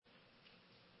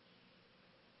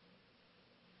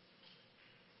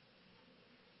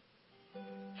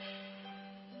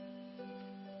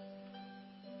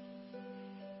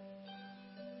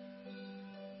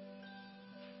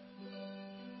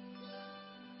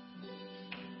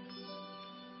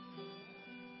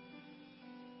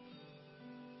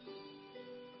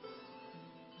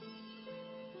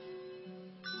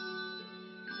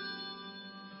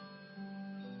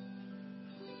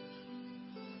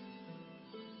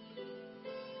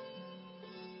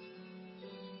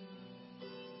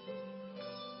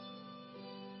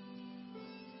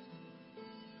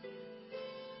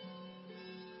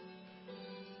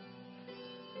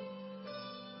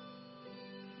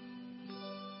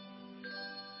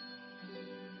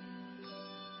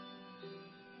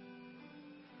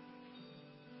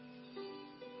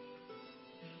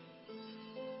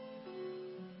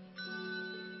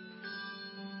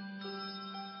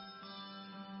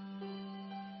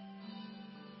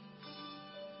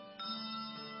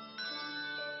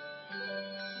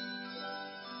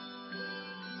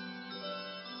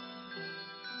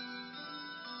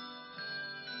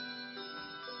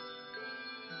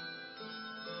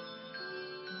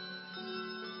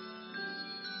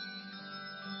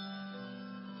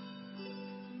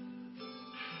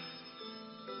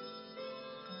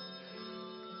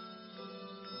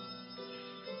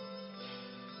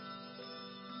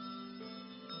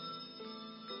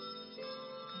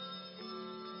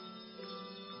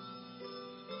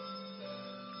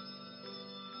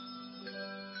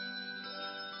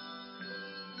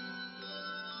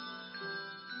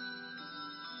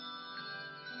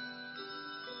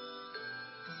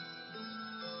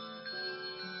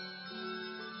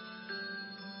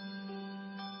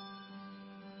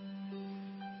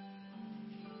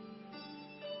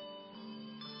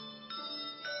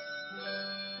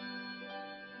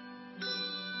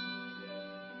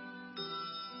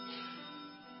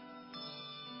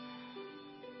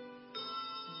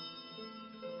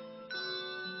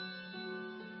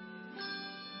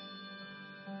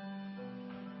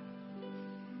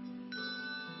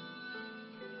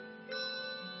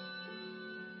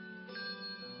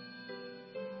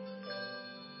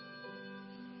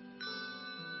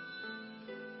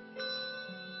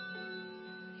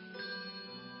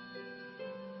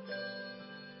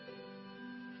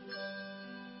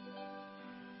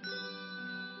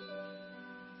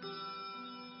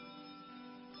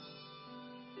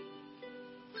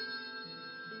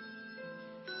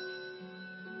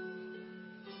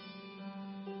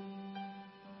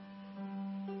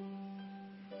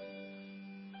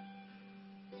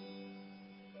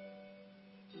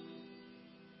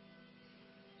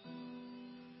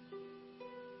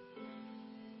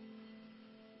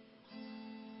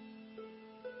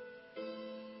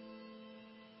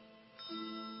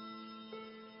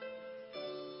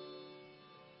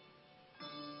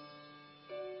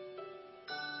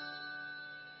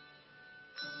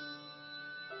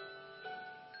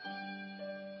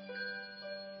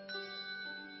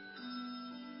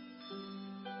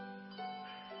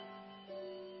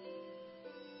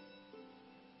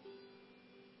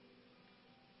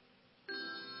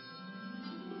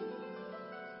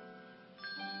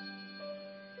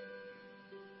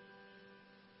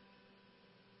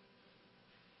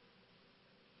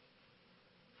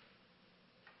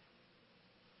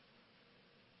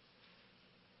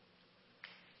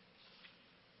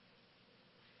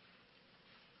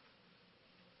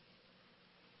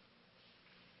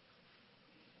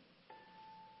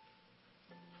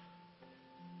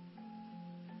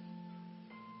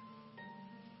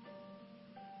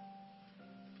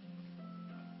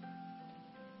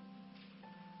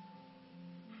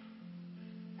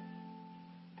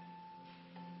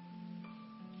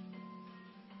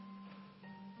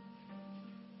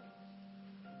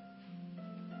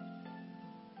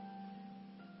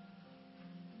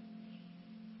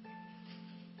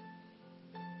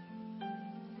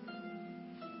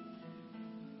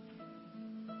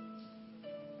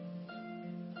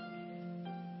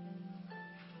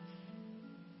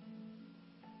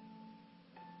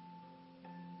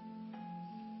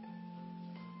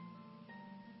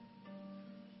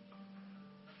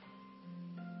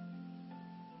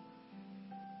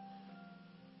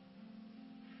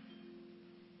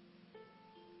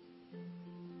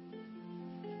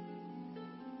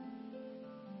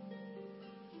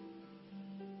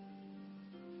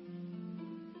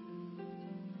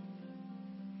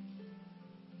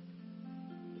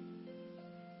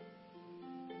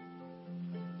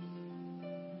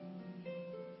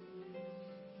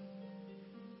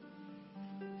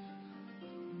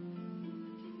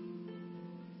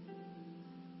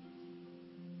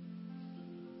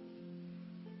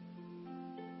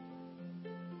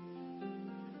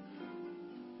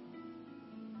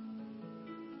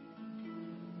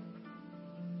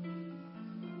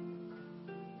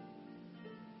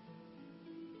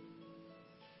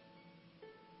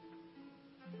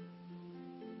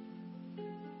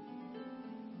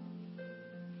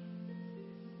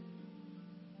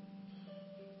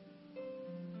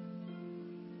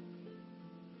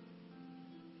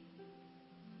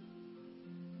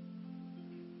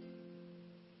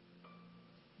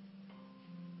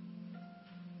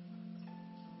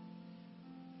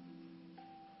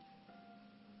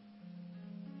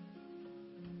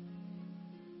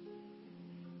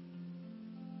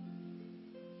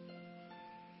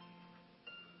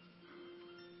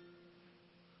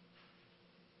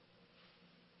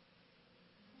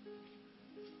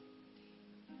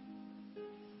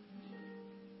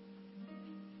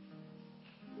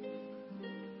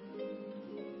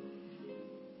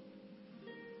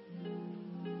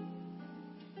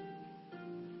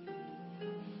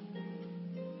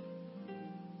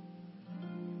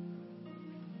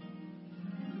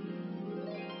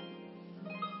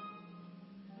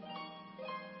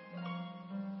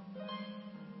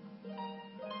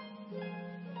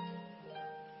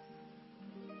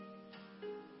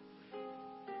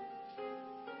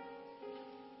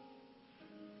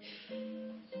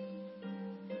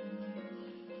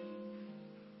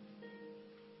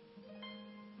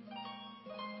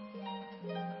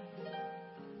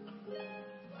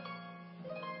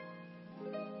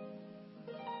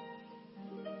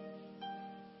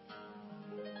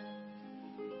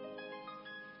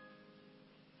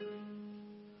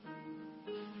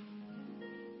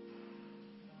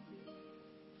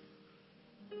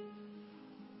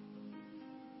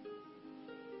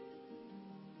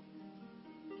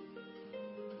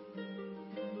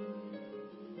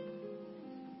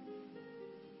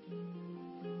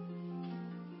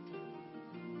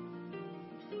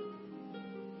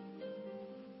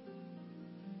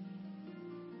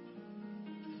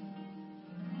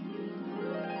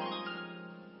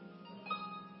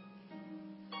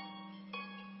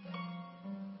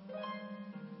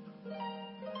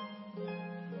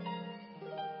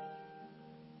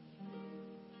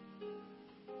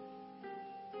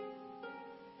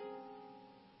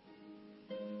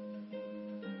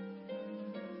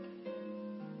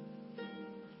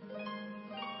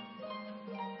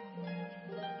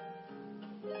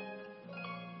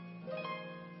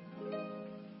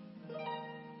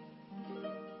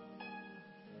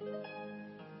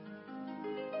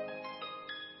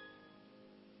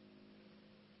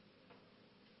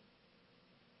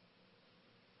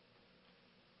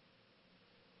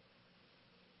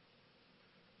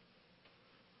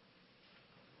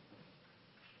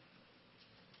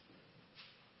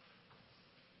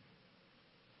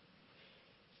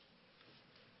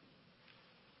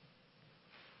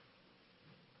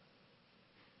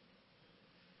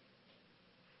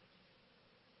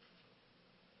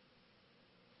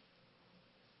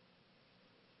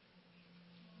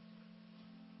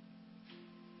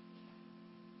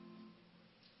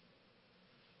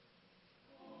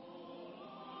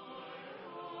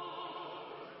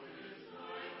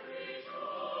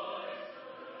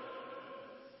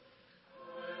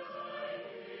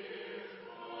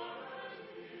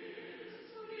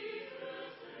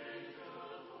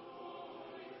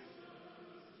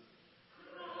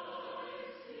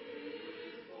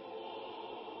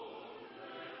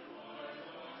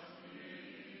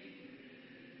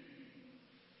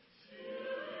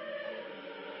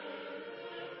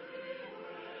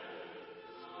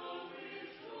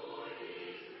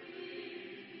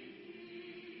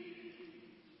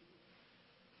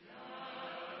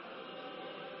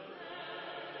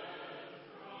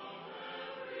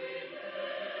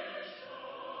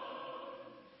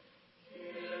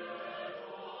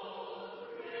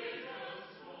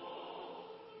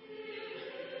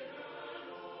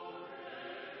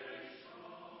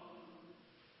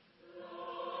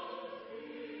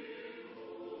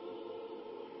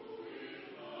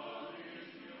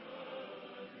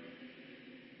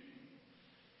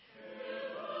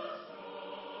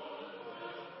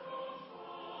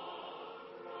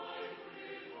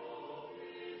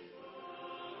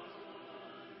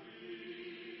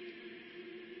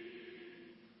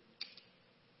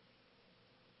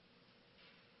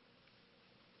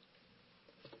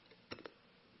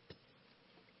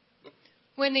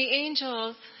When the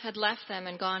angels had left them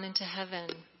and gone into heaven,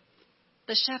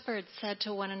 the shepherds said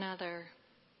to one another,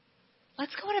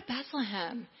 "Let's go to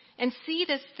Bethlehem and see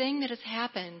this thing that has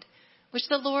happened, which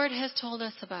the Lord has told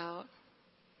us about."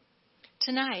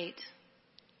 Tonight,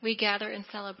 we gather in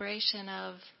celebration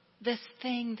of this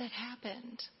thing that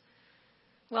happened.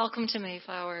 Welcome to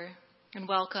Mayflower, and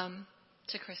welcome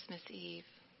to Christmas Eve.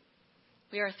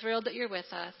 We are thrilled that you're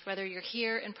with us, whether you're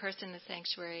here in person in the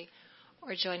sanctuary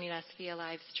or joining us via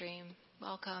live stream.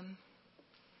 Welcome.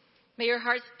 May your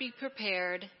hearts be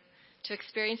prepared to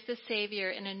experience the Savior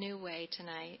in a new way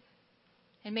tonight.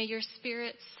 And may your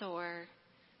spirit soar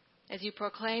as you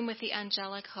proclaim with the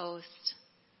angelic host,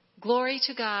 glory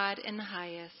to God in the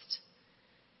highest,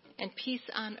 and peace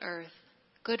on earth,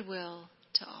 goodwill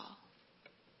to all.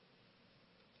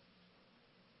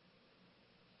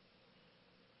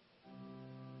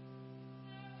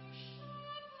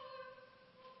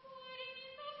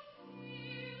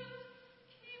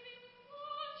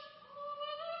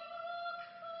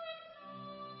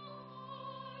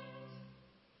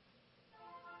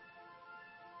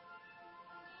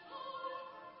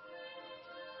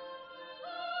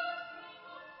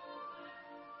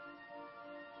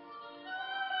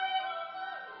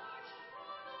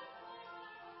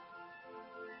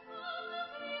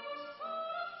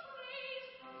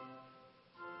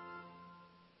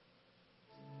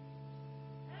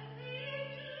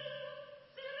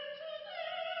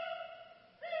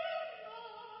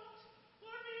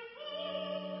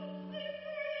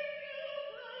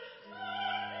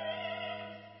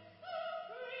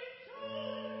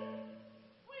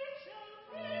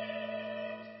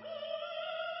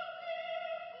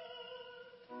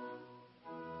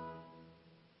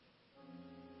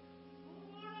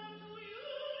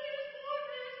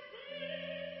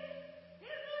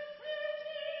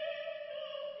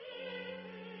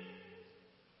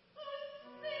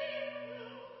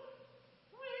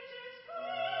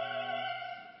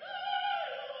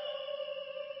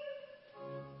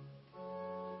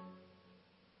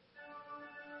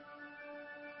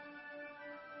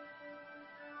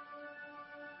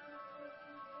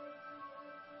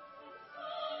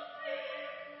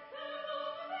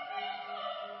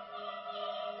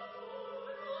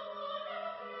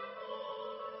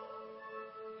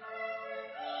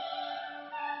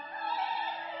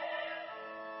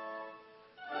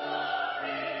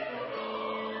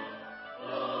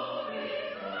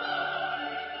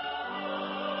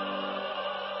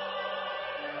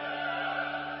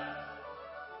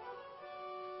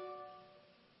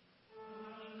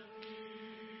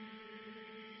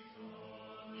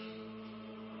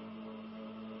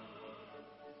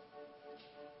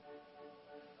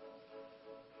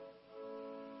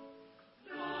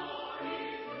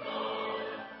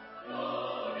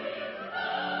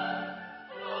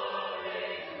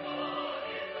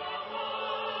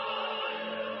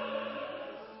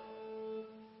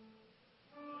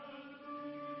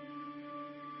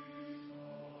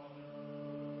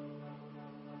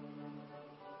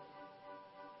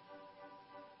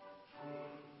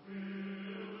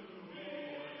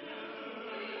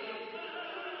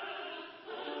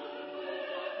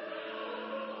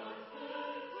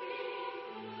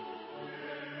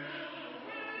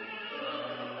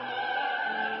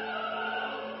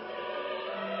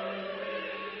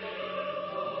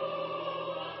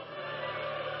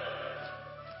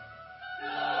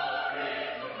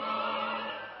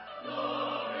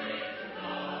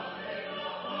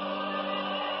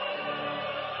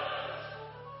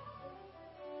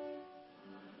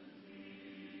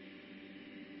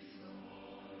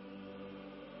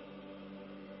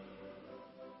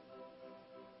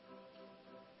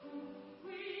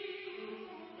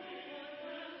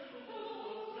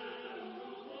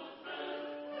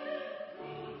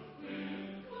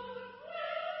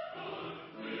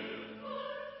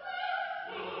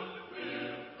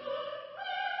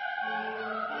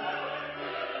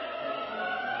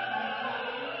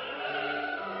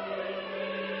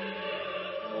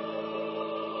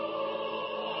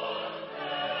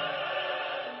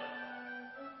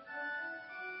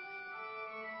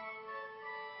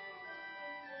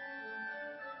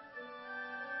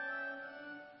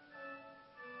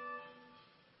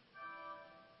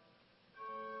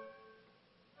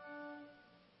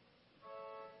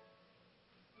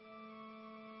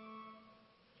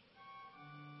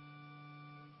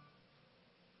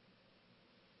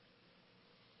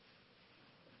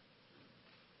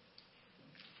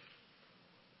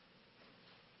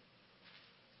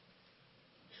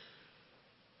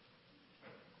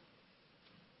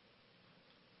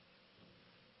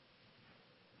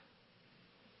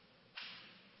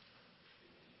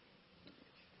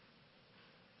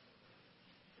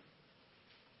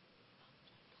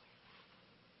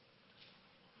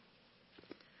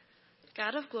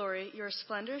 God of glory, your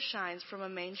splendor shines from a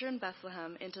manger in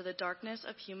Bethlehem into the darkness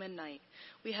of human night.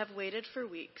 We have waited for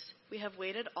weeks. We have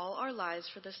waited all our lives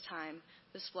for this time,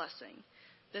 this blessing.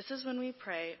 This is when we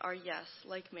pray our yes,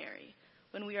 like Mary,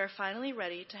 when we are finally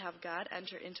ready to have God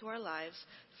enter into our lives,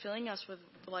 filling us with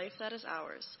life that is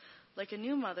ours. Like a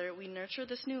new mother, we nurture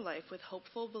this new life with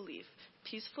hopeful belief,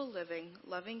 peaceful living,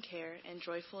 loving care, and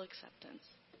joyful acceptance.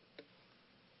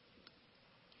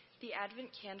 The Advent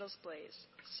candles blaze,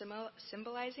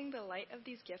 symbolizing the light of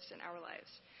these gifts in our lives.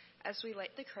 As we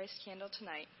light the Christ candle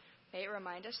tonight, may it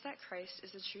remind us that Christ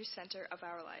is the true center of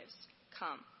our lives.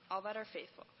 Come, all that are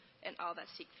faithful, and all that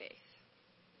seek faith.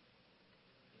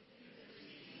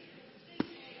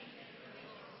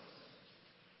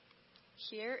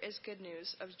 Here is good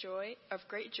news of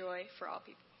great joy for all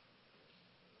people.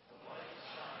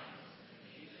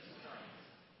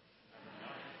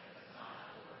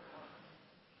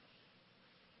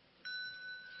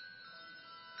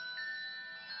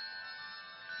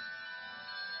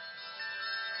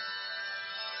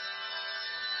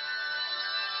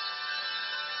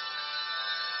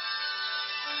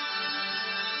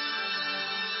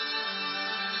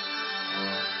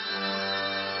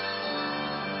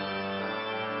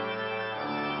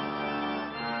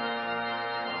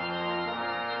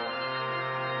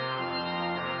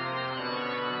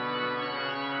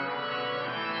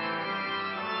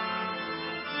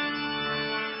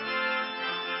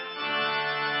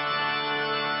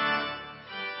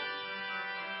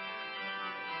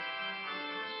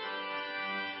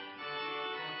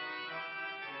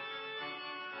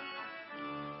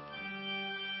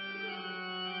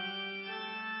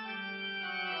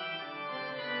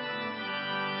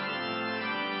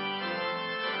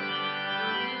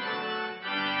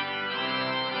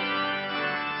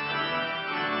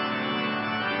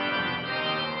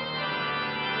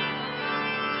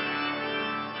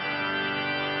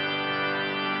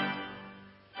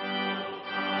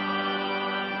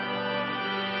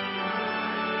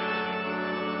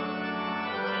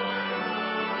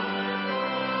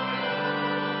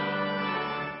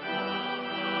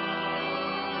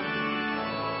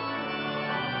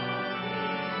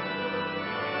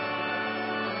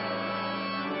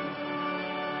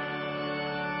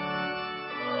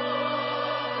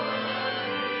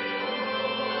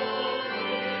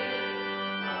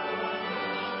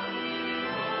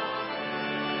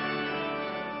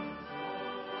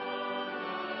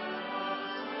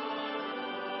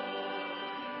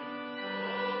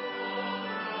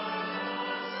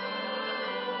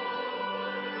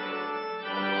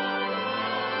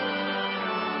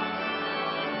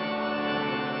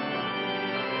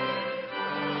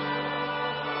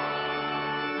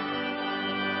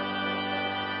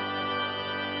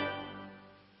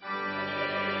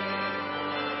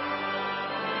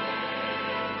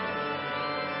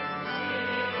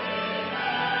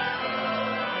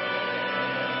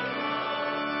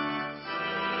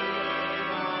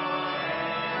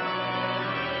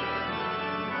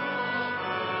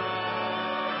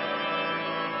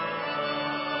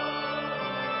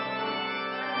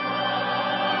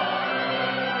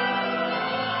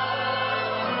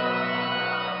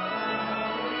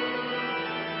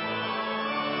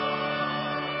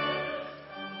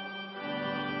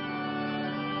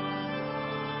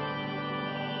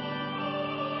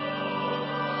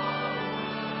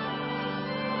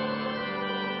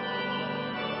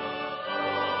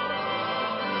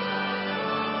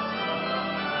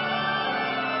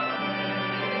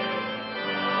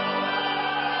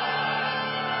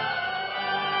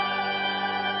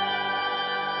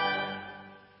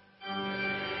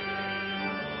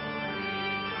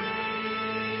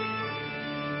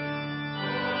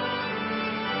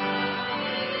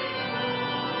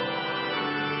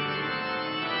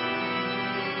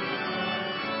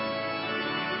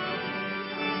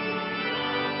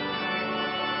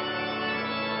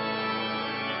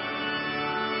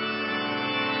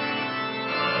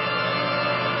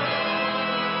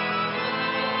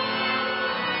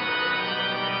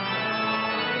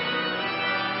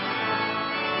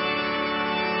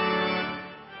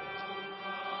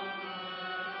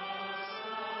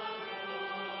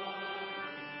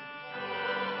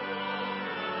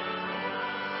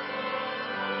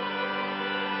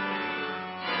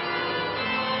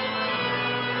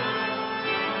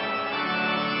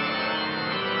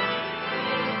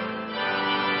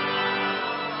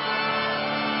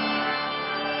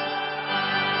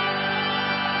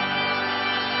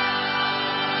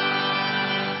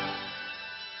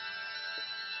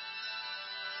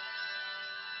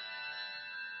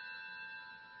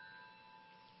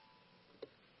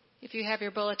 If you have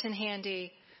your bulletin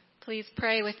handy, please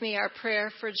pray with me our prayer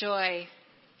for joy.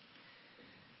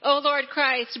 O Lord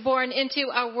Christ, born into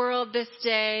our world this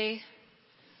day,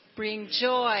 bring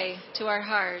joy to our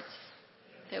hearts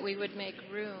that we would make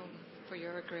room for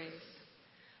your grace.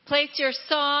 Place your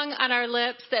song on our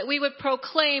lips that we would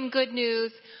proclaim good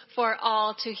news for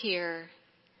all to hear.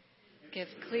 Give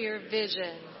clear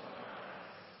vision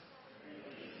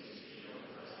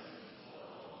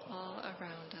all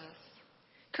around us.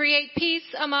 Create peace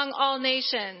among all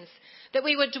nations, that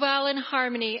we would dwell in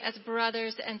harmony as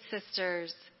brothers and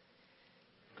sisters.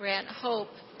 Grant hope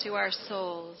to our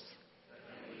souls.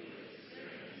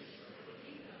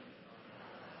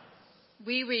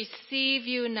 We receive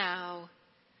you now,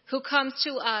 who comes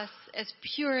to us as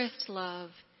purest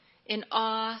love, in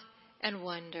awe and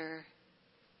wonder.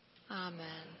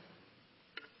 Amen.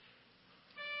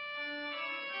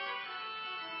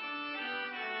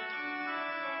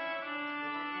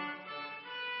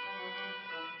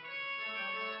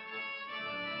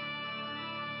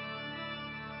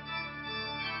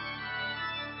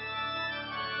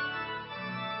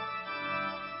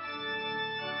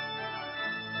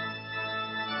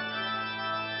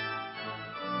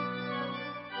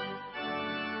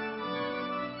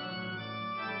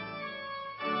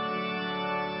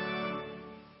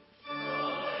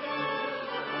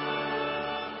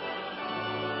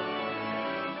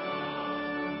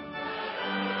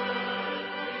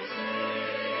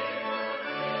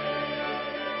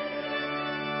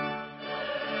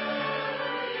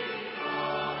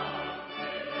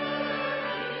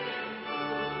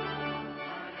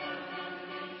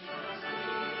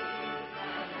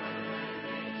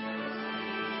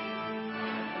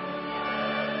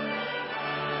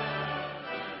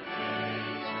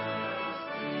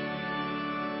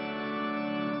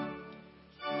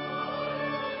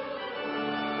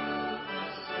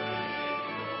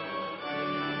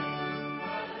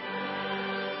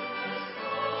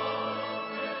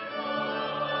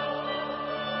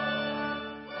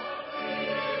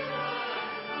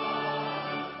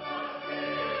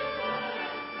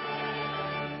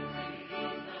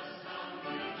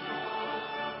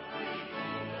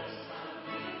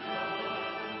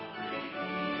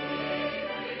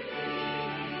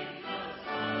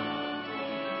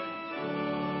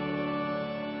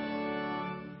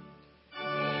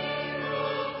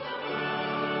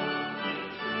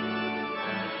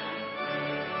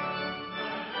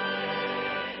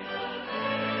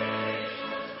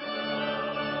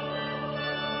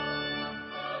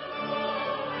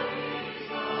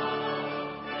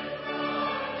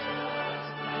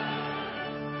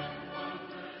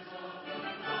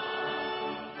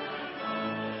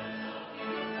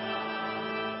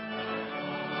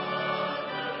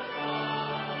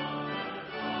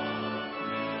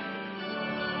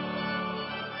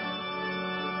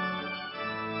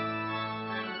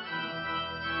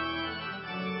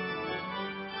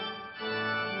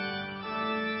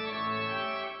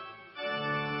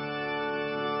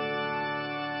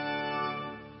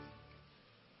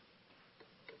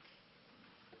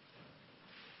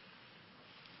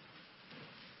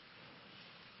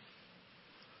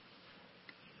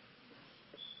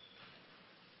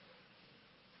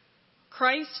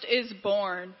 Christ is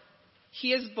born.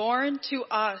 He is born to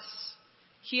us.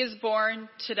 He is born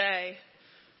today.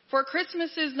 For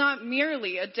Christmas is not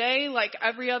merely a day like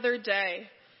every other day.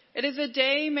 It is a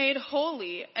day made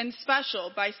holy and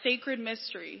special by sacred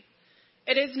mystery.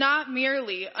 It is not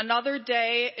merely another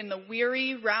day in the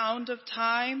weary round of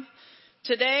time.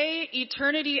 Today,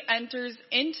 eternity enters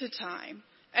into time,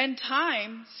 and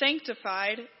time,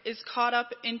 sanctified, is caught up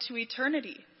into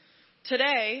eternity.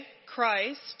 Today,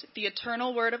 Christ, the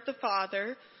eternal Word of the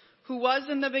Father, who was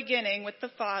in the beginning with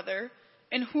the Father,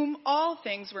 in whom all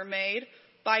things were made,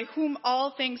 by whom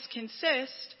all things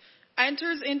consist,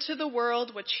 enters into the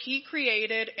world which he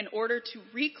created in order to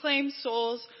reclaim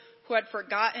souls who had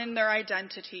forgotten their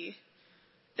identity.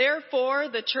 Therefore,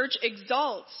 the Church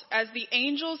exults as the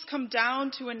angels come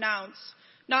down to announce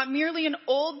not merely an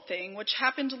old thing which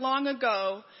happened long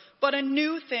ago, but a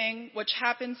new thing which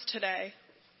happens today.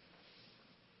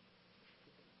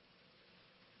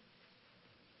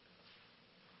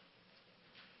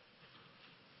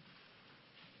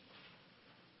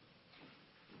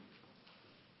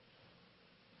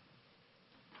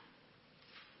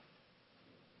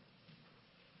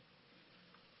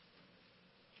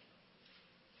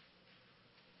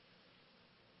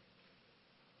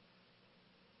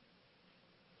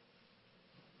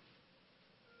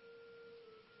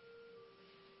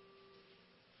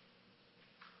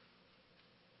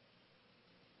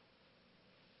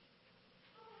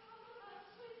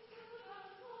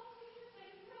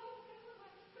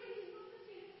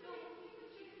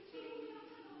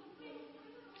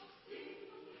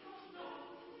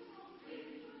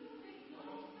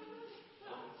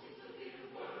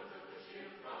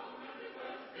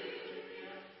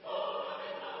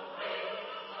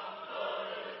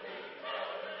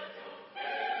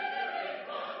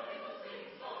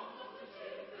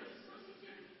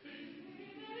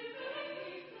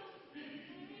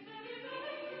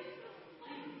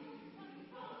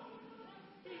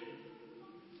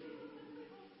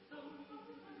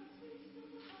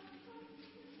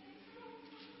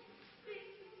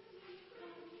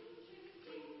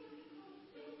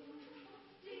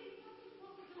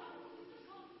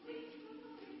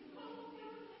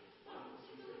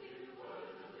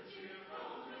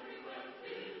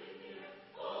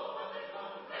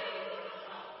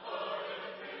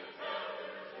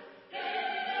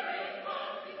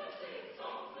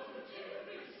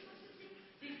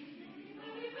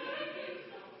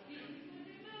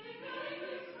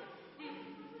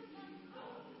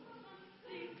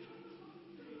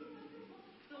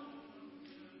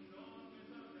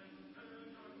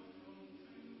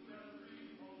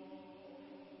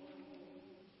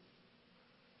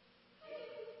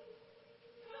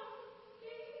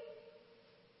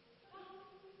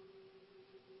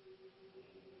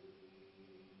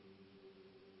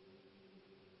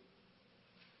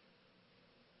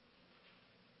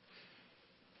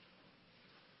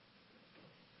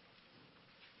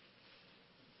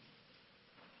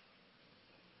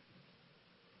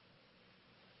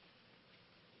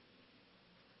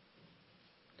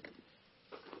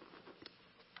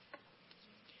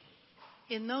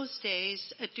 In those days,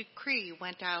 a decree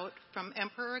went out from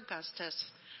Emperor Augustus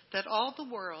that all the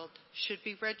world should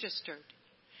be registered.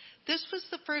 This was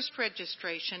the first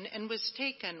registration and was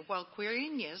taken while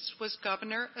Quirinius was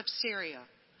governor of Syria.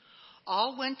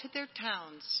 All went to their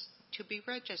towns to be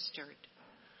registered.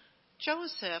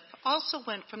 Joseph also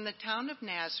went from the town of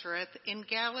Nazareth in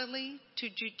Galilee to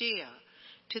Judea,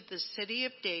 to the city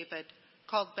of David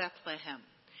called Bethlehem,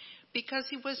 because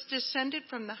he was descended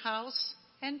from the house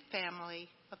and family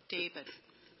of David.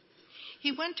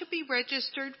 He went to be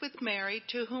registered with Mary,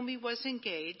 to whom he was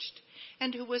engaged,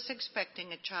 and who was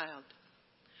expecting a child.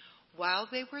 While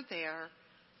they were there,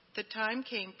 the time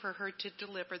came for her to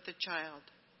deliver the child.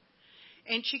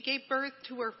 And she gave birth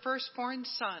to her firstborn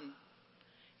son,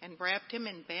 and wrapped him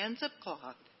in bands of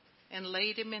cloth, and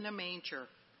laid him in a manger,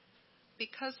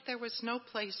 because there was no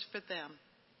place for them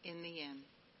in the inn.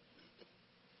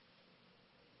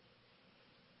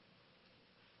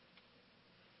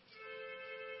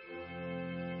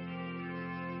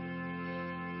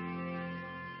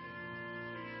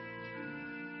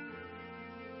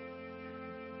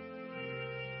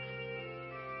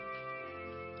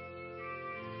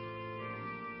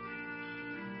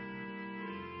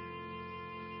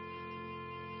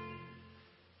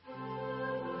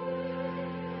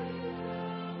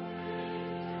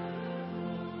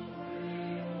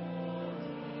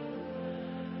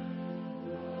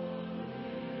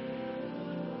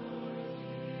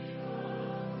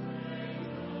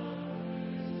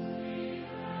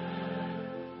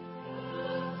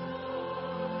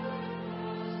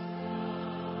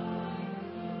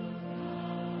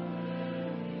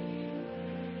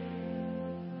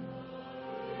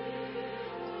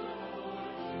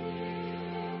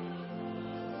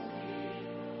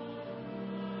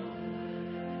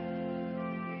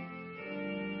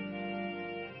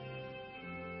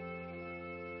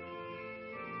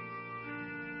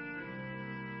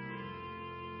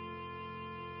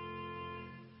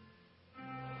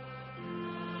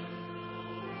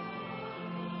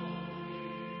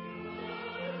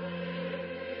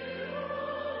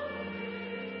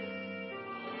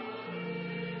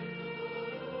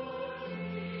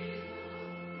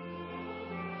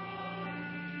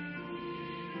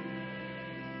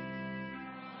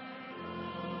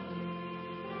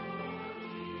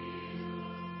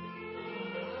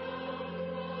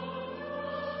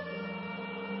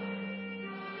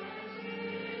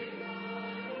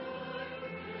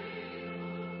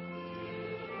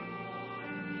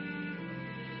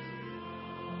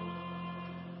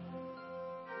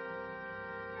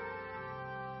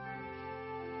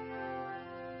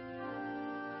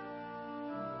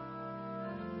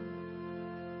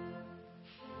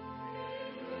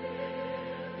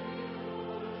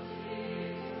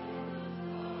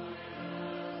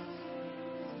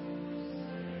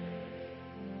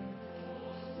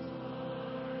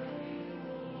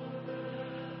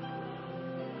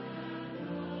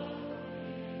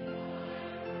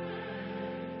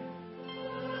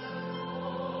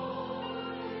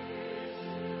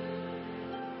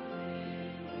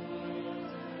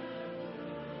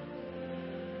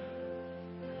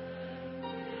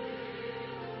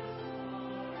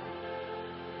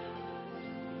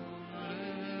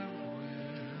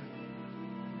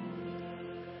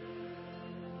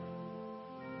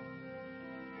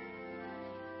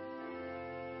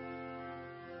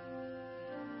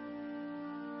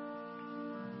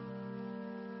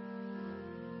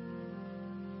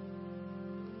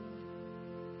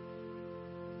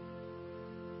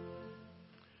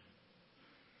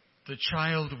 The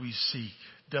child we seek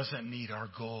doesn't need our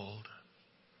gold.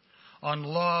 On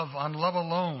love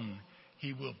alone,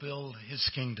 he will build his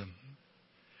kingdom.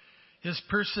 His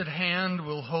pursed hand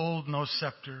will hold no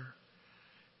scepter.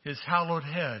 His hallowed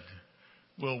head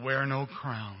will wear no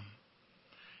crown.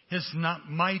 His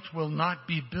might will not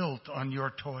be built on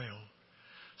your toil.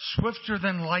 Swifter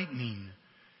than lightning,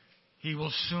 he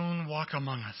will soon walk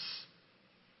among us.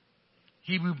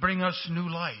 He will bring us new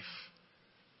life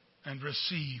and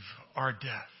receive our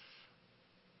death.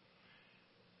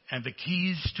 And the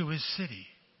keys to his city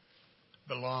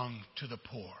belong to the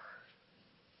poor.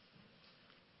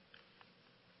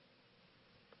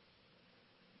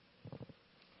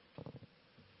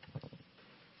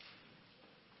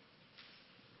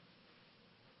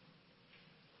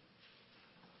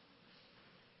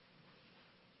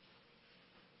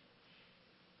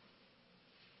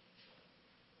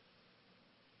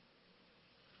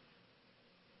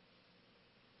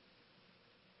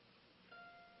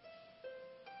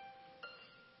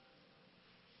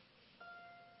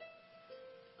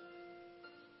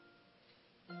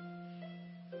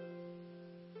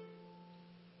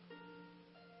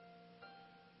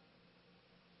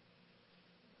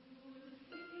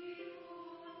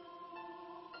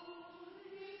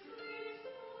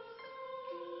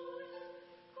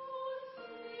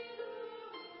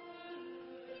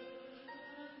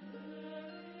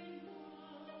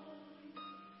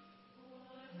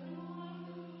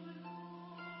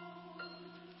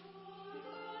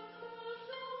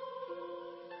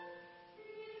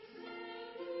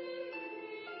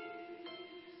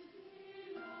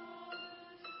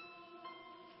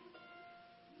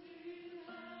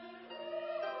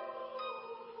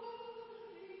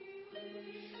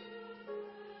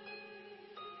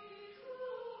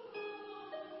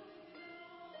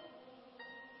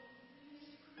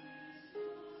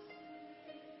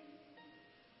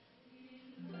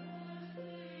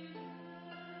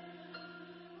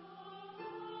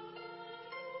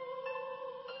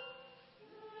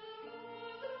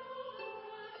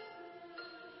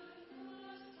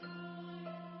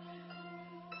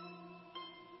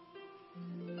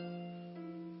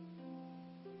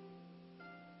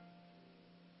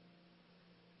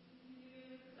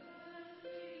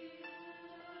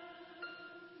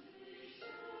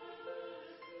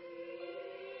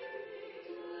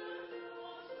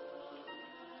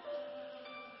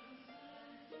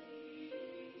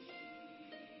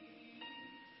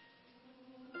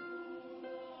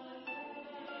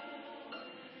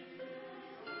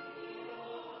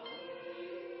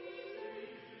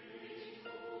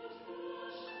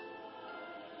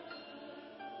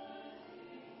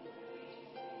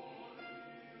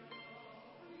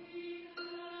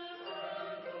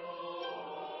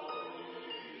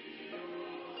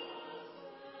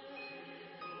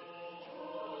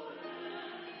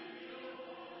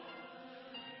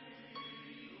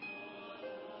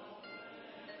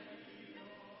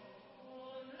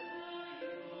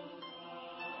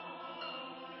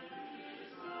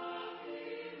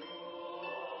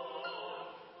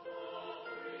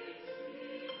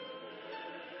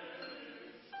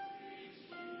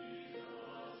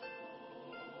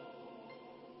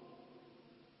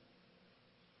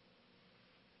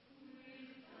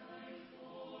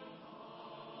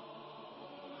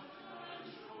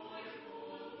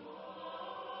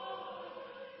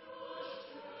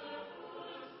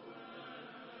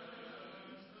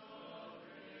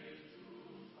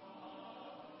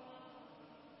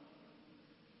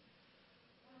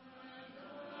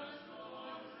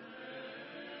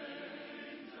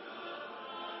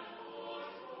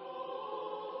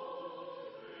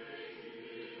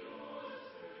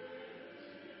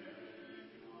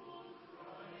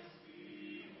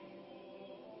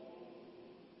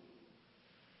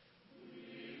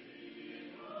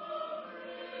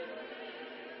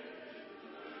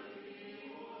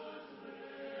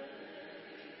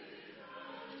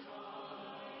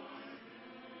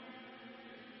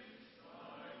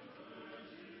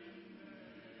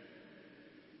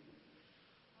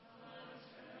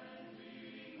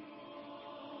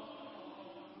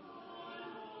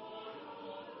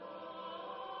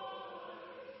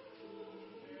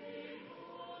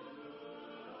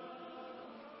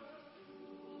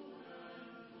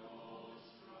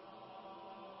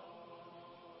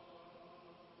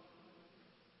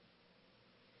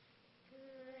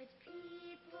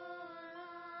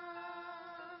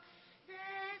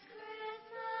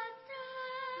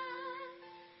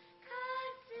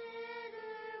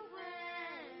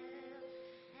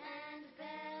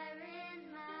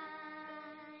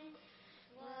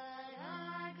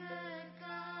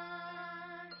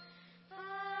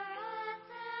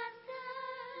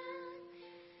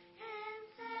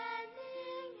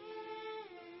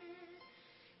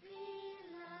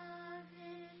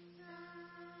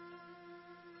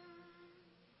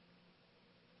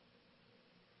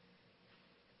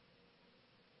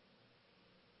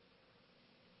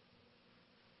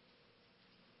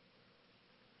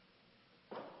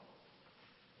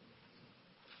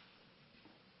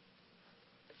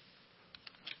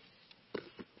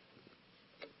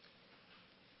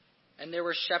 And there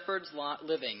were shepherds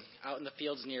living out in the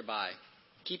fields nearby,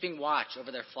 keeping watch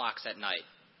over their flocks at night.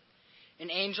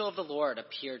 An angel of the Lord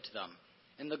appeared to them,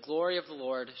 and the glory of the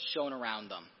Lord shone around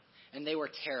them, and they were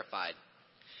terrified.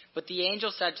 But the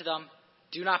angel said to them,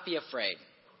 "Do not be afraid.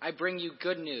 I bring you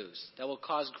good news that will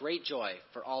cause great joy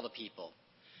for all the people.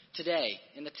 Today,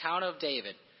 in the town of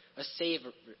David, a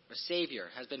Savior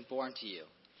has been born to you.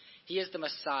 He is the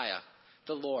Messiah,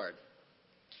 the Lord.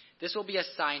 This will be a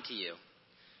sign to you.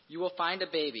 You will find a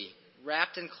baby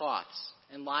wrapped in cloths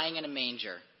and lying in a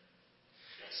manger."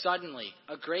 Suddenly,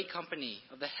 a great company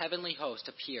of the heavenly host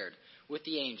appeared with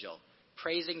the angel,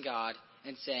 praising God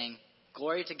and saying,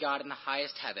 "Glory to God in the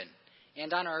highest heaven,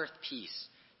 and on earth peace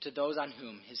to those on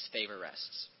whom his favor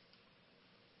rests."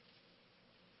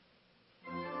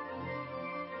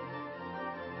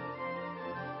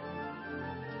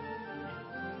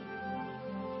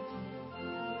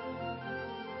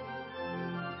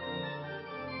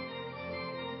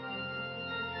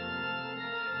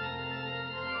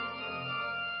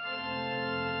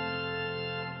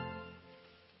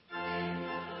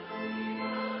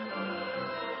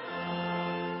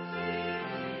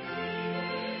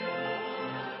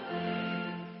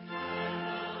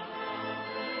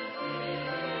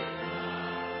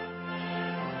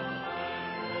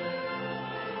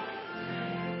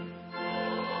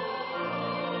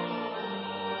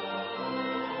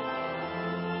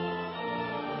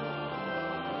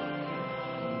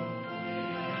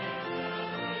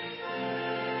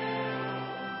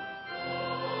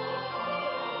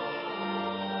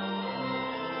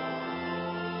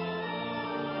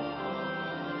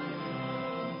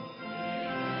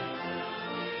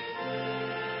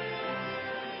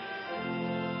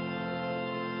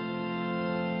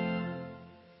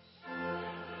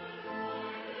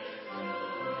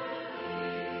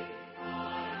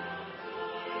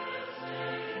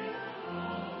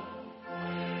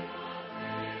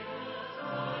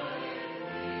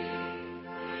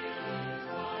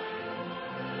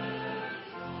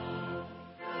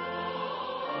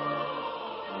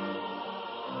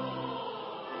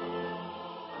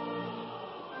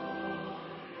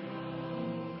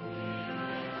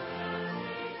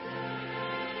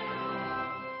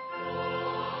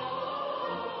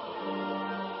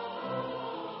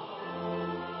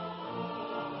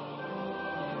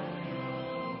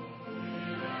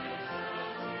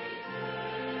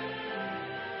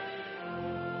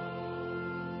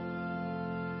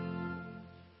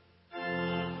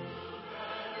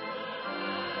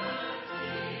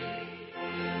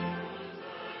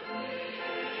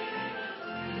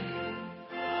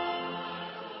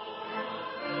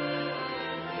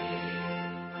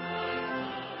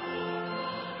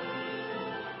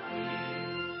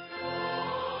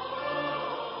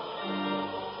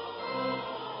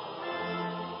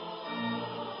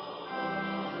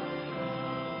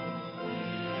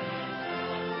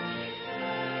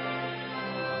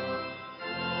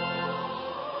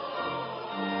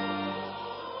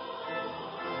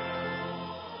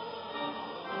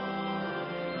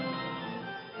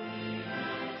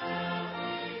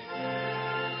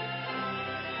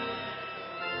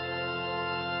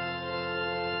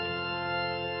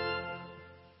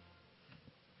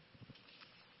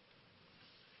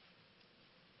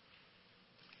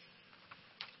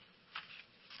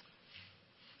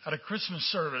 At a Christmas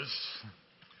service,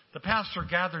 the pastor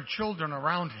gathered children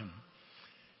around him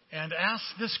and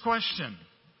asked this question: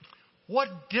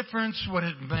 what difference would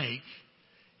it make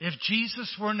if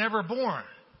Jesus were never born?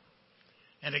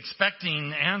 And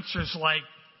expecting answers like,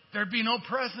 there'd be no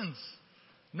presents,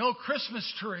 no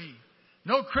Christmas tree,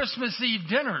 no Christmas Eve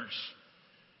dinners.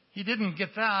 He didn't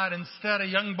get that. Instead, a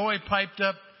young boy piped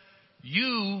up,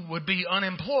 "You would be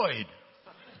unemployed."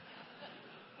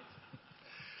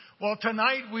 Well,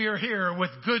 tonight we are here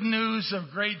with good news of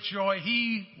great joy.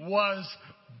 He was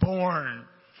born.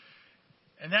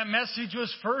 And that message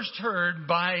was first heard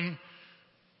by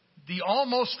the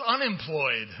almost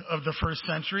unemployed of the first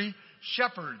century,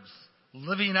 shepherds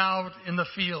living out in the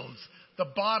fields, the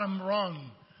bottom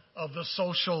rung of the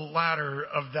social ladder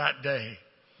of that day.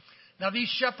 Now, these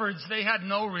shepherds, they had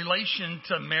no relation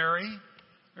to Mary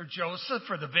or Joseph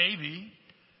or the baby,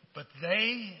 but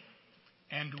they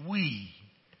and we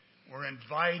were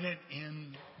invited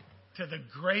in to the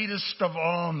greatest of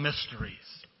all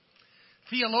mysteries.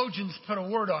 Theologians put a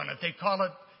word on it. They call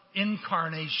it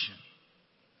incarnation.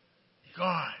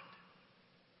 God,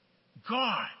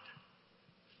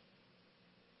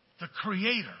 the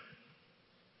Creator,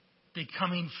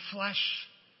 becoming flesh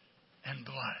and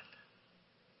blood.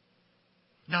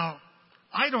 Now,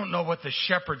 I don't know what the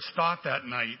shepherds thought that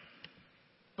night,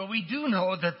 But we do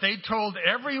know that they told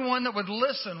everyone that would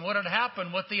listen what had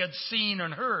happened, what they had seen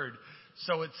and heard.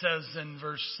 So it says in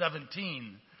verse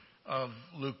 17 of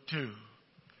Luke 2.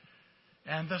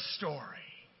 And the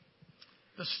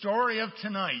story of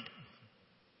tonight,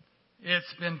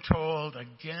 it's been told again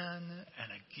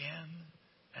and again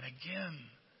and again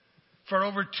for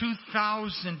over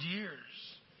 2,000 years.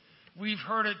 We've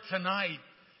heard it tonight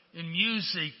in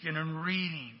music and in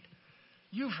reading.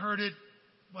 You've heard it,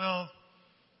 well,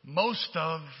 most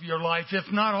of your life,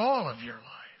 if not all of your life.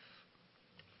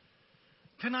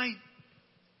 Tonight,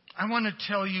 I want to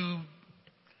tell you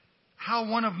how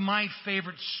one of my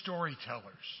favorite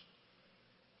storytellers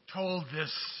told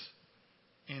this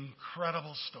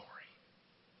incredible story.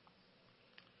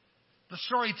 The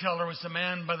storyteller was a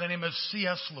man by the name of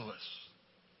C.S. Lewis,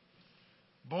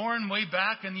 born way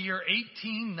back in the year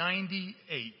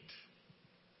 1898.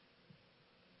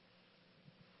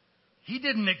 He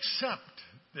didn't accept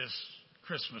this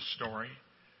Christmas story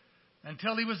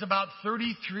until he was about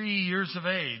 33 years of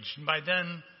age, and by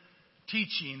then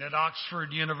teaching at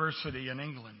Oxford University in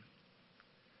England.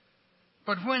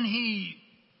 But when he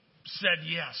said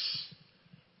yes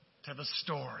to the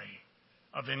story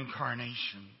of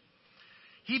incarnation,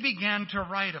 he began to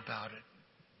write about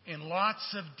it in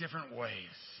lots of different ways.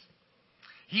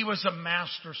 He was a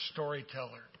master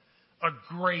storyteller, a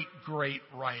great, great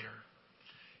writer.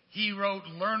 He wrote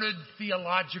learned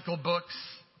theological books.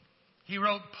 He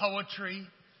wrote poetry.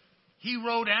 He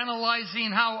wrote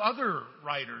analyzing how other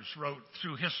writers wrote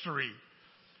through history.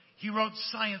 He wrote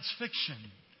science fiction.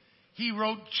 He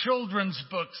wrote children's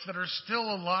books that are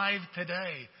still alive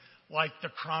today, like the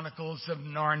Chronicles of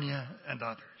Narnia and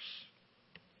others.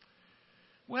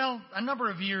 Well, a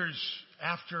number of years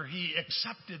after he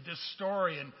accepted this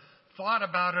story and thought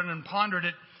about it and pondered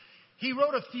it, he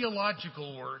wrote a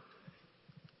theological work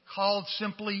called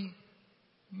simply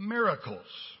Miracles.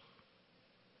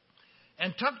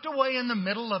 And tucked away in the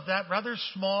middle of that rather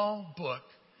small book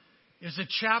is a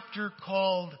chapter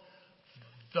called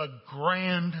The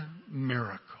Grand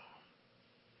Miracle.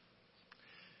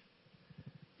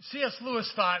 C.S. Lewis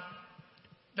thought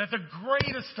that the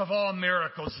greatest of all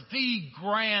miracles, the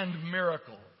grand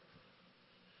miracle,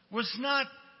 was not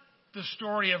the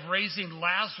story of raising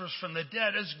Lazarus from the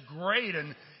dead, as great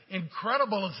and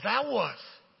incredible as that was.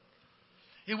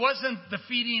 It wasn't the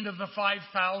feeding of the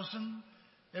 5,000.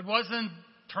 It wasn't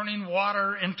turning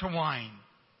water into wine.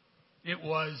 It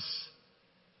was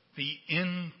the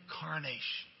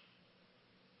incarnation.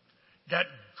 That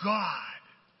God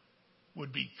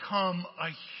would become a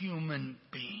human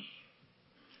being.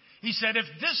 He said, if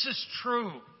this is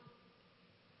true,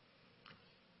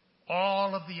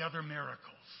 all of the other miracles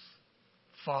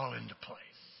fall into place.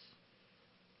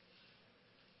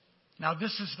 Now,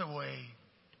 this is the way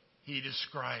he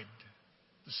described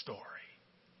the story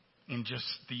in just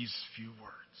these few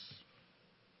words.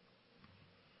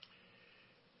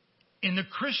 In the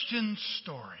Christian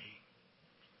story,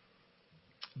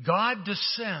 God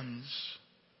descends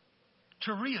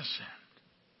to reascend.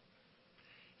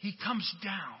 He comes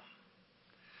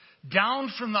down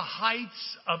from the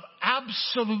heights of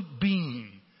absolute being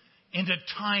into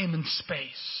time and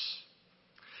space,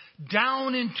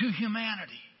 down into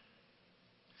humanity,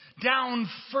 down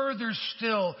further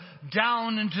still,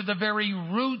 down into the very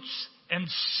roots and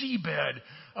seabed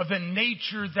of the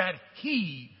nature that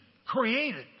He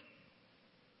created.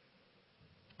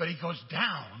 But He goes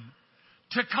down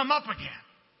to come up again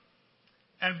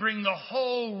and bring the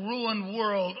whole ruined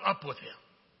world up with Him.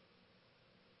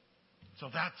 So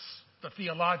that's the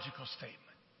theological statement.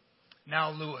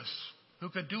 Now Lewis, who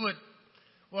could do it,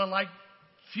 well, like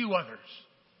few others,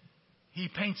 he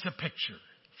paints a picture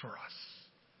for us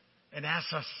and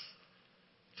asks us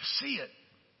to see it.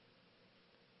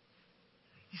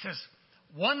 He says,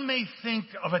 one may think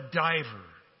of a diver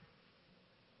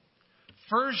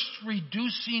first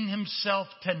reducing himself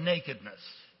to nakedness,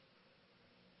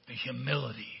 the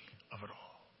humility of it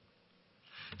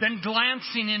all, then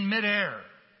glancing in midair,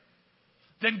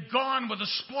 then gone with a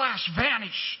splash,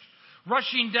 vanished,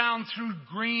 rushing down through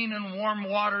green and warm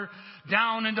water,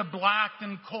 down into black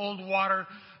and cold water,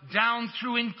 down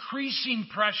through increasing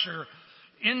pressure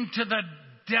into the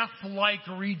death-like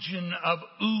region of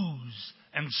ooze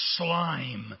and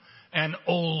slime and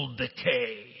old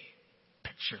decay.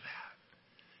 Picture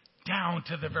that. Down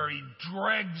to the very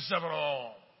dregs of it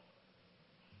all.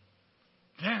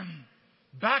 Then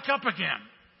back up again.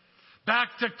 Back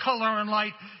to color and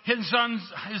light, his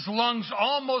lungs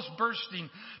almost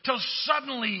bursting, till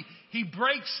suddenly he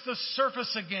breaks the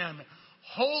surface again,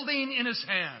 holding in his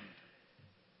hand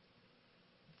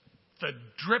the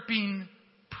dripping,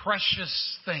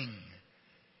 precious thing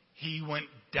he went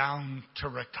down to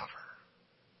recover.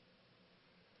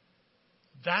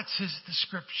 That's his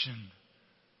description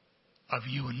of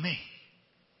you and me.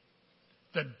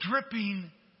 The dripping,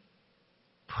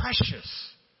 precious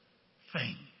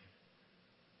thing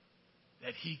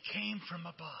that he came from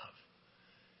above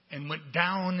and went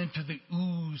down into the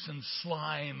ooze and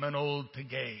slime and old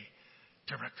pagaie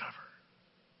to recover.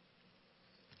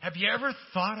 Have you ever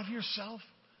thought of yourself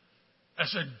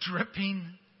as a dripping,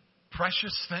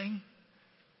 precious thing?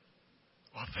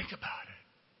 Well, think about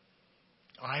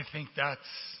it. I think that's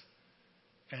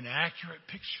an accurate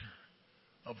picture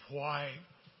of why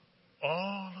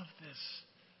all of this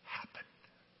happened.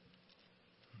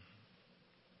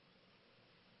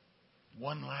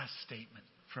 One last statement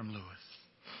from Lewis.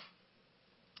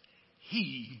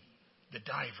 He, the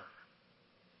diver,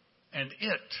 and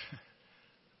it,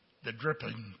 the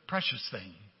dripping, precious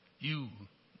thing, you,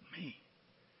 me.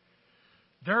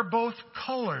 They're both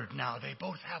colored now. They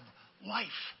both have life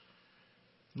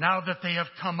now that they have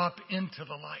come up into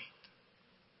the light.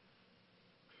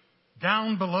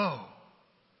 Down below,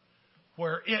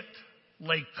 where it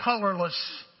lay colorless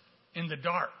in the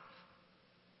dark,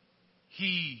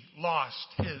 he lost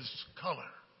his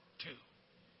color too.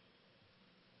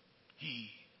 He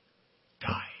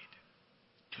died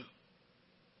too,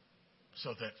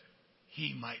 so that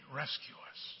he might rescue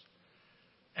us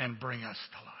and bring us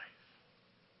to life.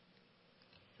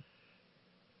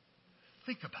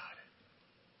 Think about it.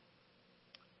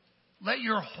 Let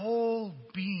your whole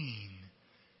being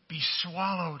be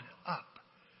swallowed up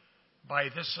by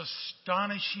this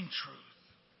astonishing truth.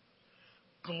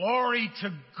 Glory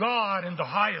to God in the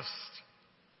highest.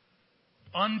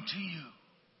 Unto you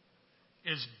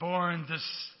is born this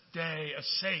day a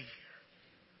Savior,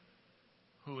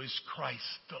 who is Christ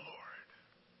the Lord.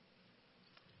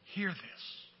 Hear this.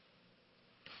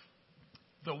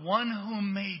 The one who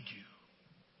made you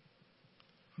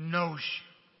knows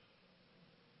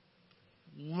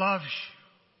you, loves you,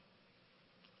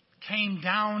 came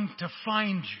down to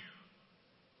find you,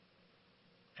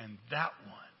 and that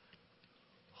one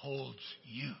holds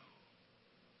you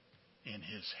in his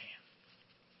hand.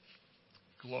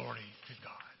 Glory to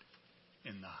God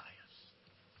in the highest.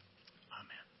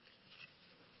 Amen.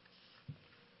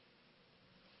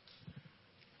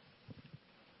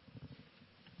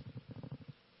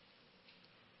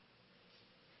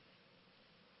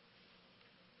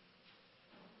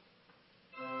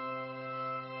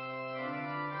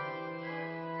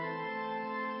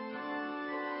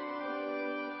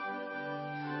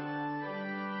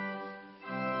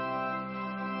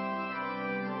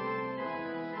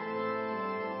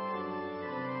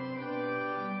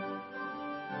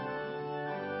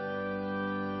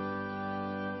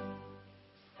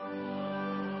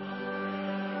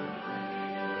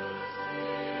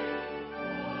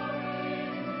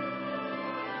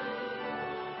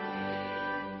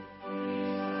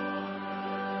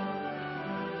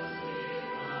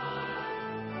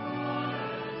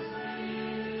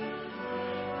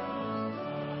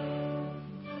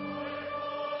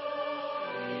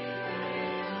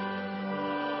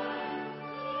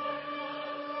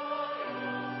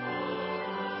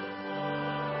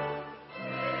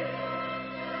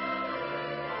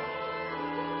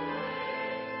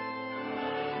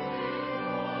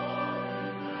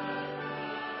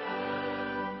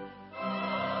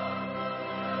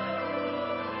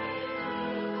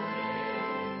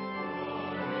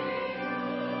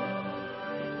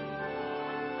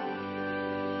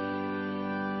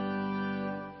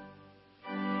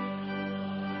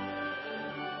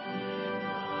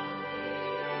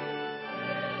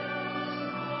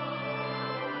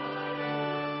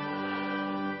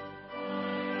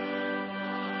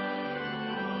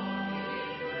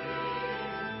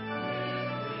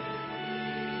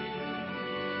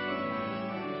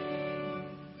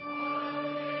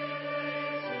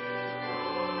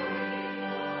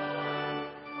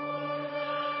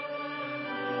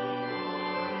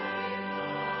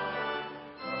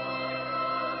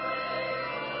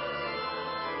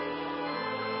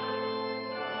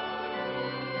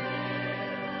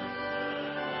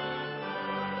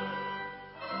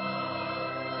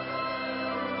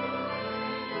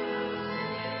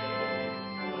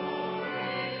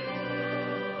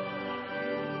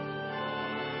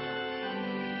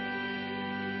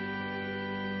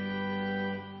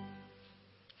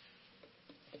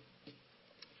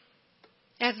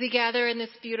 As we gather in this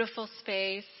beautiful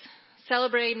space,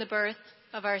 celebrating the birth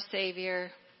of our Savior,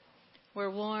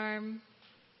 we're warm,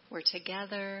 we're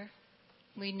together,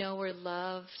 we know we're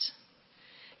loved.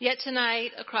 Yet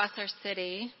tonight, across our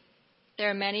city,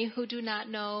 there are many who do not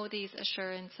know these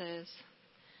assurances.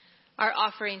 Our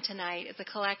offering tonight is a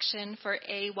collection for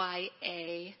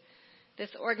AYA.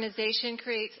 This organization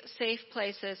creates safe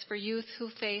places for youth who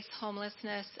face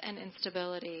homelessness and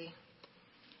instability.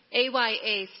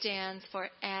 AYA stands for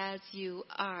As You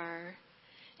Are.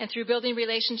 And through building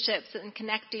relationships and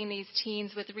connecting these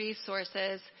teens with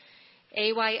resources,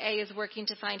 AYA is working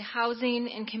to find housing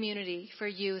and community for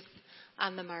youth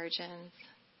on the margins.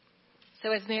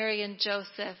 So as Mary and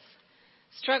Joseph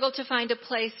struggle to find a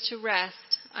place to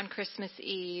rest on Christmas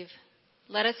Eve,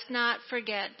 let us not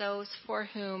forget those for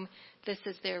whom this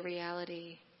is their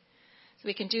reality. So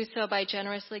we can do so by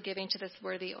generously giving to this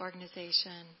worthy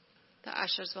organization. The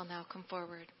ushers will now come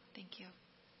forward. Thank you.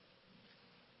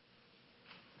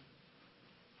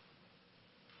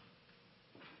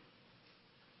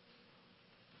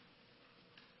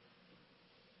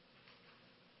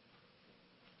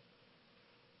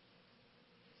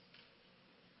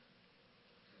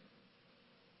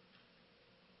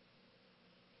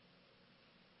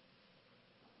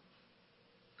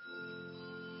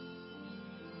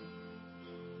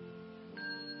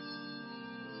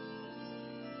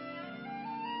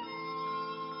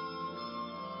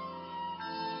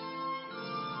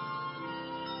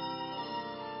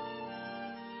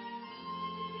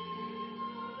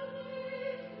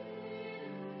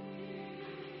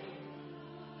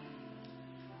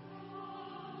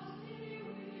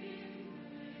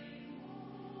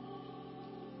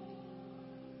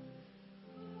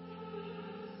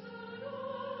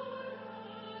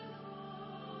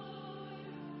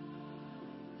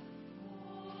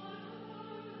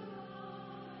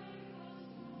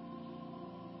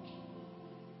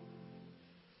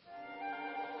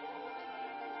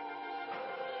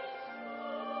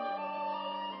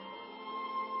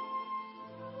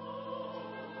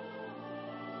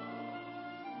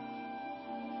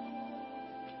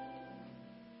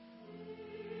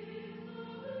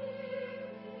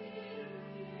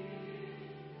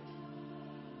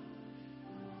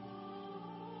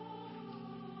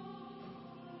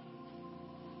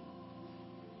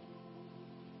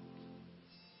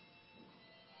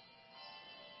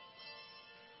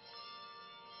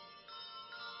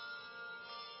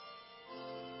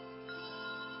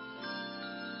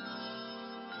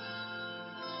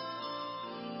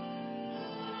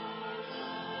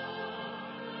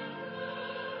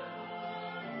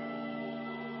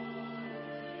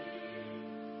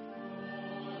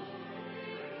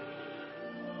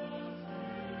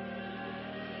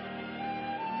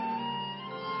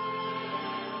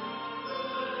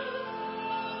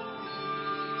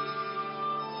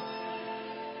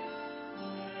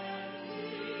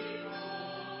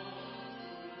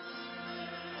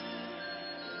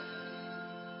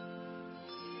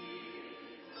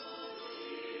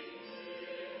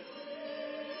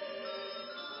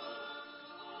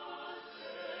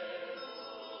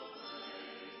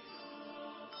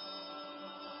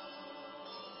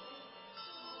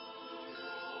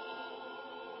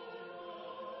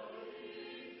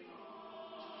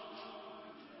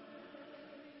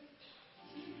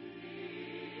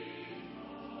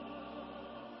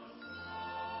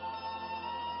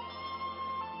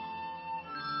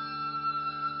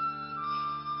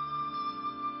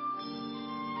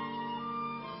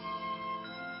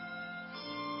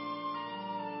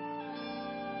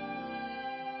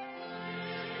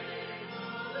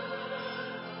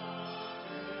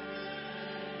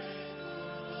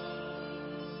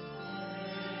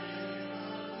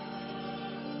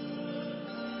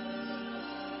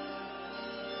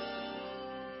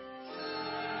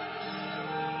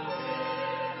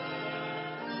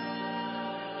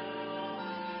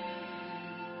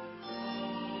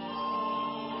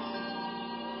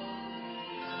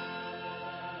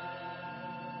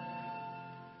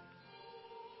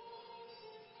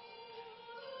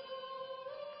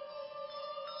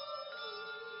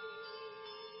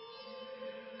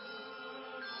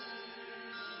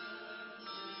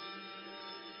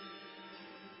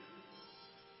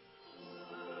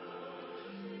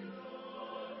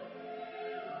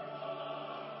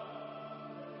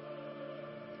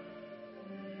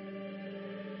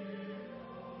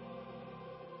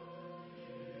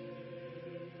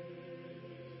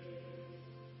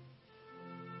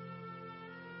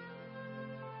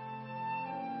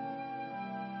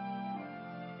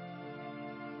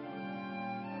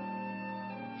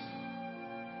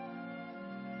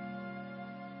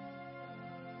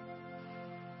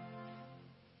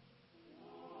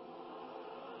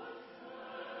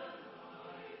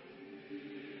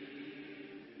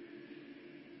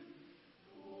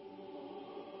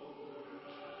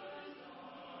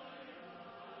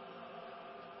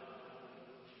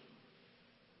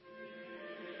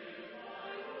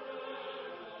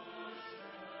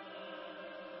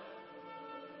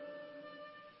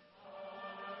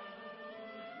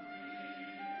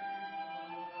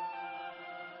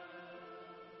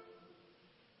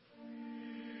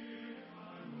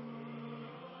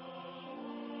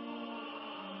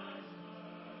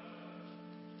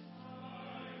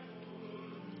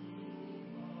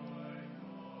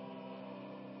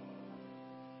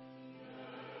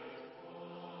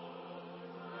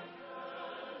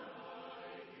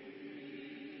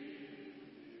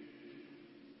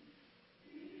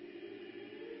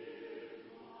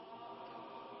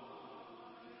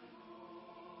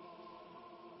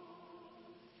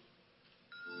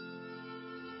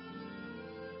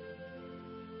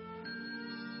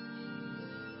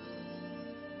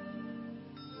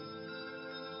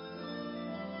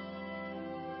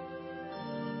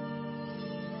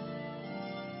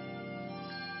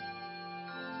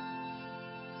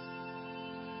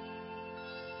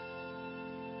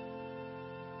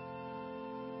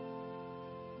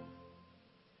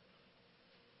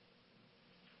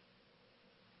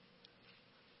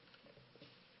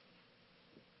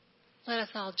 Let us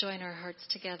all join our hearts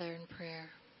together in prayer.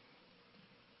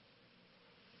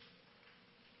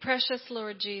 Precious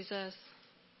Lord Jesus,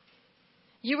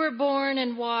 you were born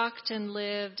and walked and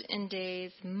lived in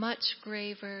days much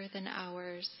graver than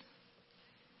ours.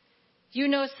 You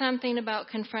know something about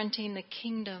confronting the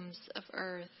kingdoms of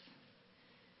earth.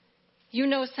 You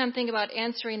know something about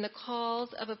answering the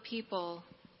calls of a people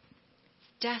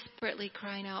desperately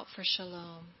crying out for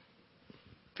shalom,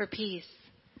 for peace,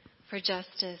 for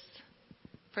justice,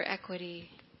 for equity,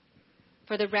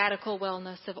 for the radical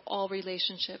wellness of all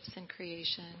relationships in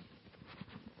creation.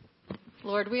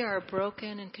 Lord, we are a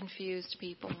broken and confused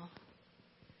people.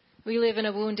 We live in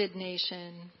a wounded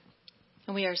nation,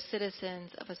 and we are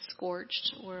citizens of a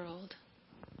scorched world.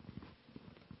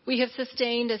 We have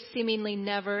sustained a seemingly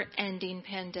never-ending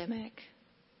pandemic,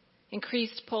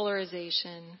 increased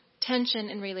polarization, tension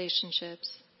in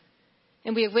relationships,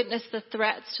 and we have witnessed the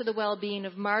threats to the well-being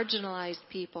of marginalized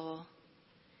people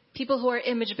who are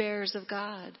image bearers of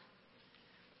God.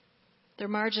 They're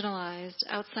marginalized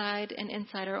outside and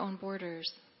inside our own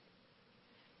borders.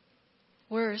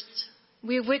 Worst,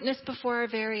 we have witnessed before our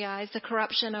very eyes the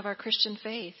corruption of our Christian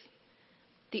faith,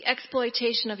 the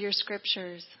exploitation of your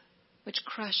scriptures, which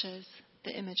crushes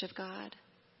the image of God.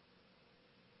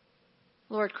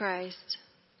 Lord Christ,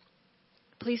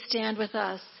 please stand with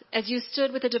us as you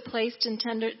stood with a displaced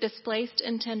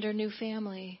and tender new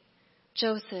family,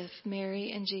 Joseph,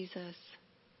 Mary, and Jesus.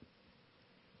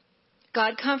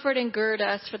 God, comfort and gird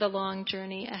us for the long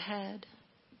journey ahead.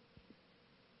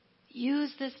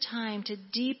 Use this time to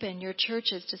deepen your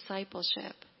church's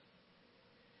discipleship,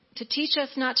 to teach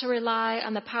us not to rely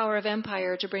on the power of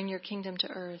empire to bring your kingdom to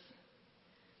earth,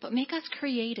 but make us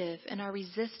creative in our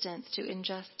resistance to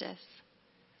injustice.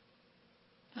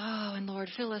 Oh, and Lord,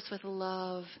 fill us with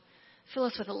love, fill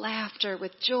us with laughter,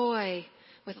 with joy,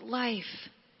 with life.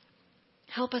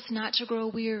 Help us not to grow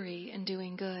weary in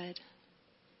doing good.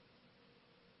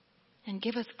 And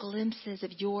give us glimpses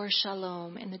of your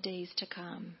shalom in the days to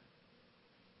come.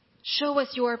 Show us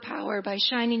your power by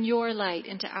shining your light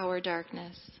into our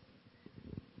darkness.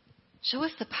 Show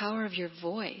us the power of your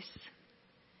voice.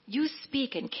 You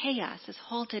speak and chaos is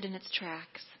halted in its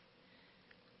tracks.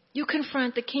 You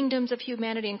confront the kingdoms of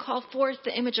humanity and call forth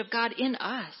the image of God in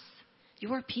us,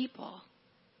 your people.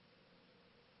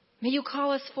 May you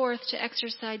call us forth to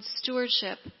exercise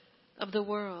stewardship of the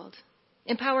world.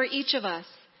 Empower each of us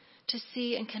to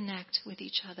see and connect with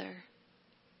each other.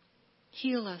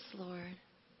 Heal us, Lord.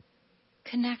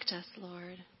 Connect us,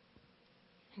 Lord.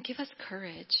 And give us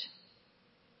courage.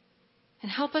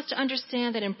 And help us to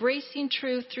understand that embracing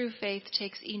truth through faith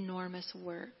takes enormous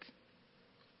work.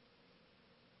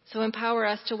 So empower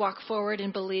us to walk forward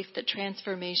in belief that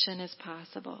transformation is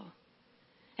possible.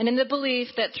 And in the belief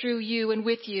that through you and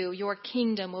with you, your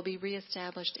kingdom will be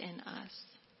reestablished in us.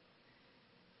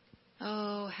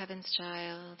 Oh, heaven's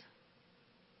child,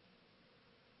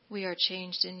 we are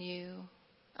changed in you.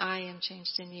 I am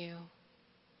changed in you.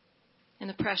 In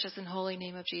the precious and holy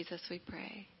name of Jesus we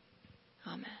pray.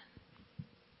 Amen.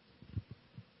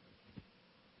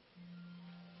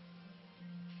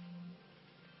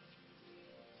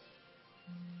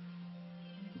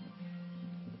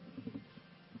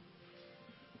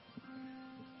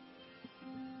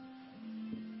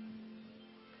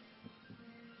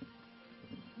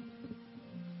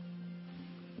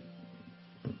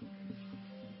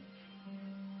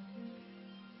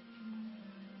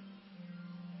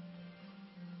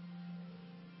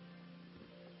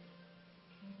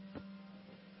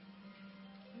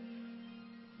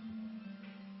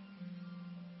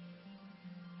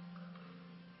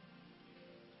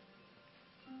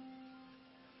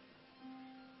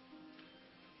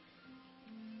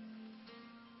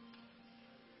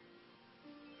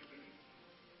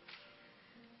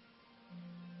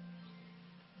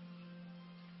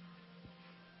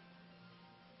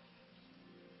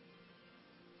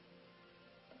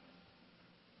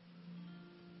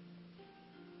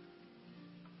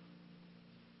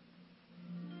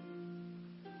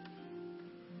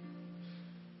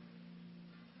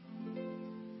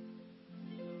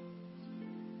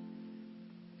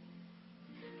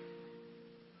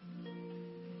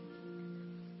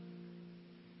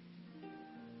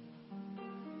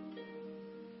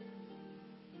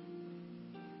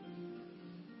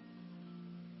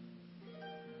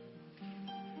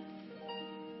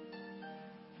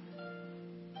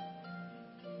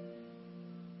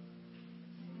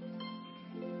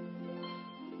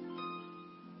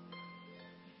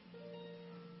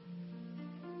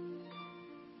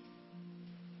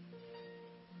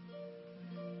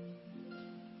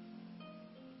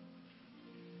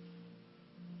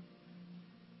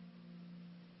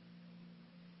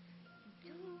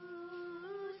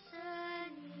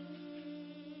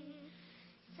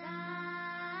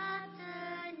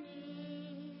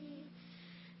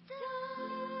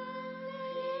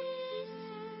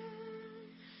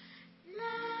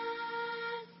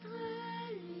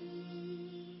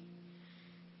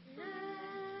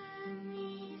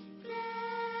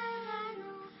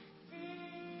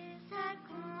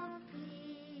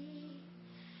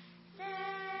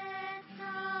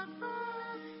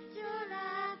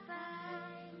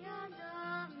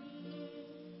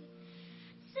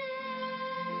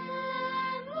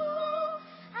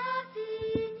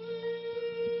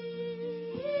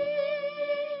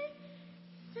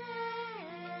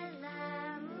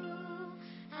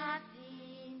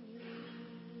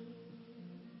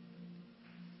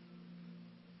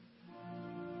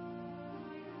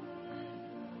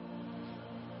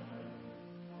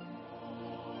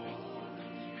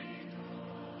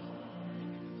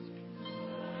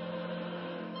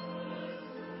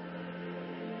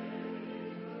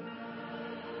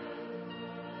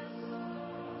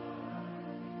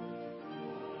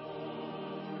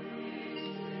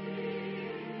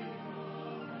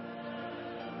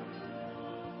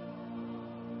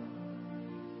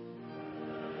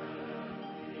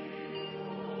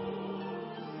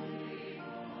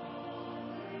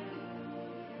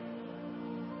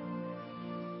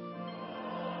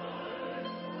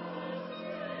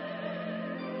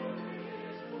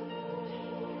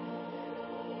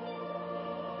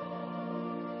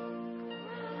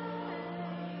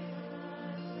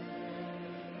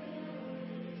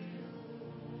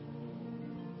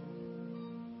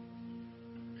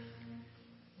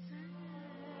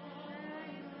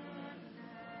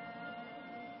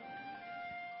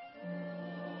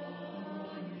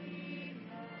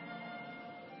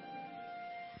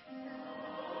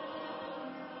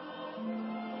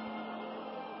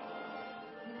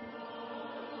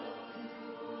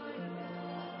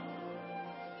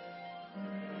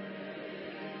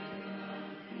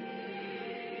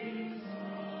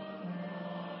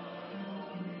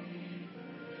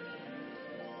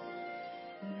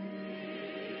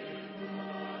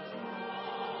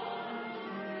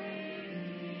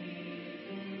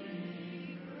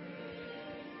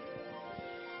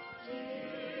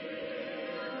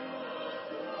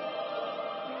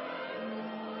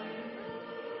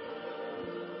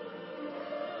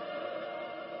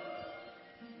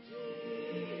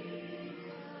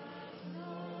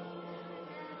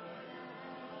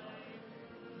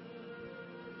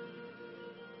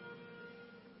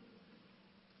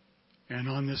 And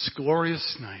on this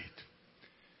glorious night,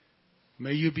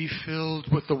 may you be filled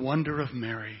with the wonder of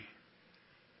Mary,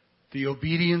 the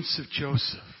obedience of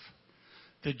Joseph,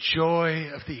 the joy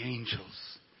of the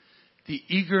angels, the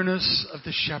eagerness of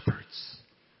the shepherds,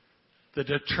 the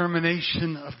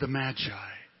determination of the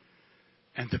Magi,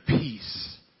 and the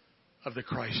peace of the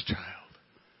Christ child.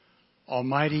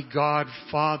 Almighty God,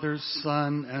 Father,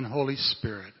 Son, and Holy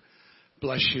Spirit,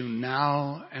 bless you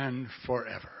now and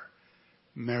forever.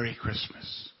 Merry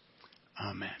Christmas.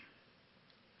 Amen.